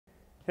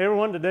Hey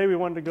everyone, today we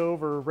wanted to go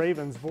over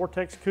Raven's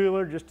Vortex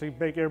Cooler just to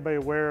make everybody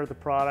aware of the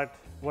product,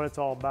 what it's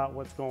all about,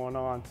 what's going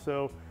on.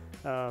 So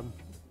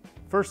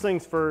first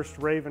things first,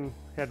 Raven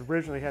had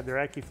originally had their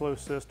AccuFlow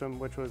system,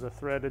 which was a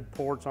threaded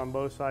ports on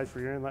both sides for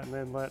your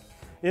inlet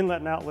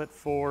and outlet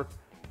for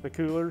the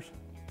coolers.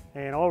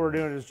 And all we're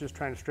doing is just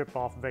trying to strip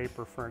off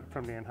vapor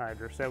from the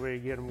anhydrous. That way you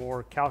get a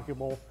more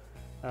calculable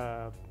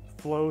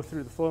flow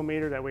through the flow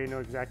meter. That way you know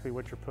exactly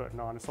what you're putting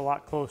on. It's a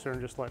lot closer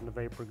than just letting the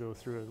vapor go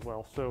through as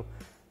well. So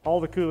all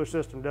the cooler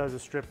system does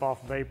is strip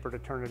off vapor to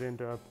turn it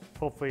into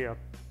hopefully a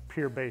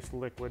pure-based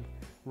liquid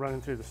running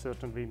through the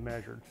system to be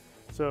measured.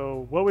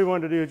 So what we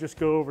wanted to do is just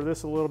go over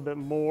this a little bit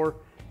more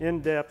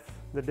in depth,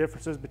 the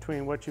differences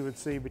between what you would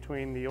see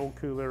between the old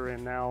cooler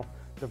and now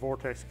the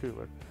Vortex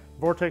Cooler.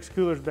 Vortex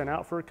Cooler's been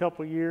out for a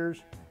couple of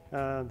years.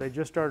 They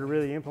just started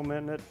really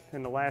implementing it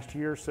in the last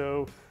year or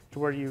so to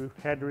where you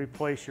had to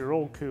replace your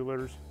old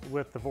coolers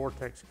with the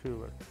Vortex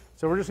Cooler.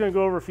 So we're just going to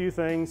go over a few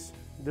things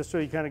just so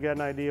you kind of got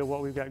an idea of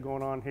what we've got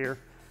going on here.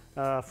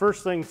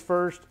 First things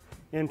first,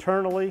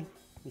 internally,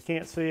 you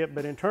can't see it,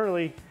 but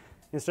internally,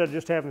 instead of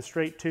just having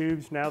straight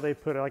tubes, now they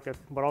put like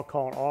what I'll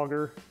call an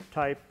auger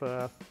type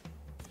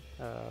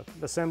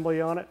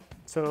assembly on it.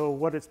 So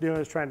what it's doing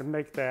is trying to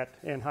make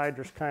that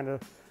anhydrous kind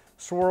of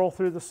swirl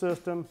through the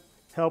system,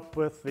 help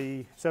with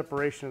the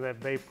separation of that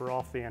vapor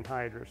off the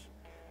anhydrous.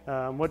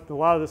 What a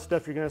lot of the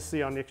stuff you're going to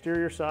see on the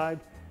exterior side,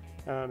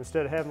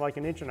 instead of having like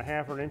 1.5 inches or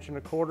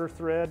 1.25 inch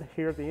thread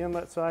here at the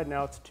inlet side,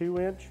 now it's 2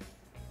 inch.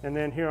 And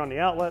then here on the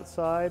outlet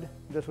side,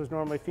 this was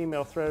normally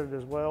female threaded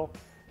as well.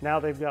 Now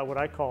they've got what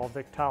I call a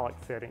Victolic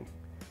fitting.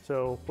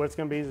 So what it's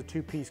going to be is a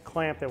 2-piece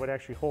clamp that would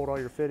actually hold all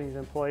your fittings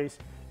in place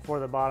for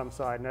the bottom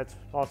side. And that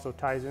also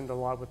ties into a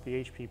lot with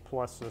the HP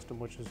Plus system,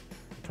 which is a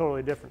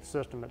totally different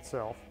system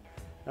itself.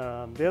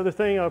 The other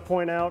thing I would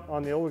point out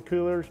on the older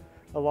coolers,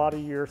 a lot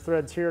of your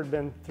threads here have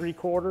been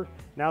 3/4.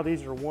 Now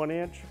these are 1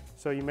 inch.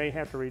 So you may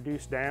have to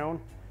reduce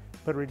down,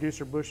 put a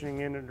reducer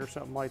bushing in it or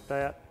something like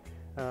that.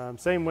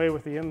 Same way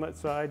with the inlet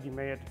side, you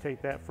may have to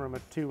take that from a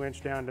 2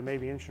 inch down to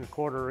maybe 1.25 inches or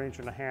 1.5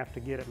 inches to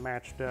get it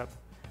matched up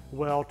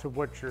well to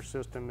what your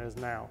system is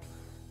now.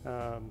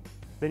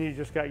 Then you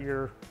just got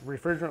your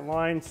refrigerant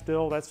line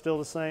still, that's still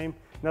the same.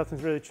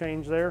 Nothing's really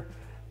changed there.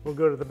 We'll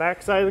go to the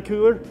back side of the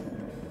cooler.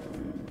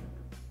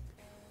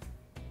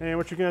 And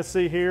what you're gonna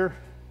see here,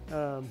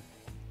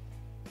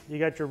 you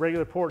got your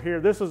regular port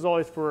here. This is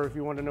always for if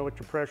you want to know what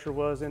your pressure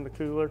was in the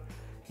cooler.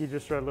 You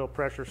just throw a little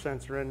pressure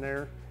sensor in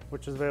there,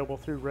 which is available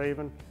through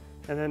Raven.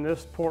 And then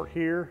this port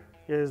here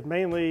is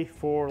mainly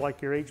for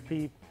like your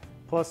HP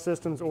Plus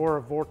systems or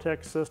a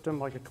Vortex system,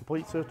 like a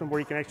complete system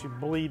where you can actually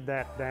bleed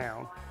that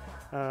down.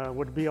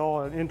 Would be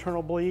all an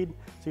internal bleed.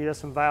 So you have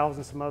some valves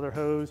and some other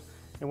hose.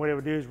 And what it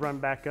would do is run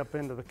back up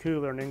into the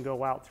cooler and then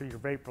go out through your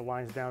vapor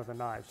lines down to the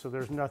knife. So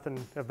there's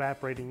nothing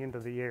evaporating into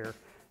the air.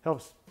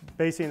 Helps,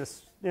 basically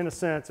in a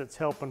sense, it's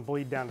helping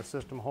bleed down the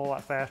system a whole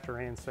lot faster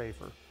and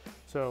safer.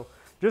 So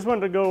just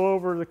wanted to go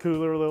over the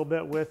cooler a little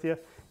bit with you.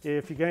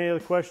 If you got any other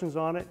questions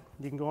on it,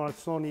 you can go on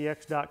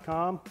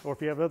sloanex.com, or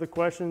if you have other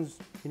questions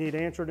you need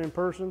answered in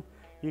person,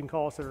 you can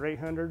call us at our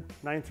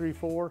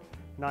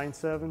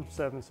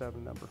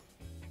 800-934-9777 number.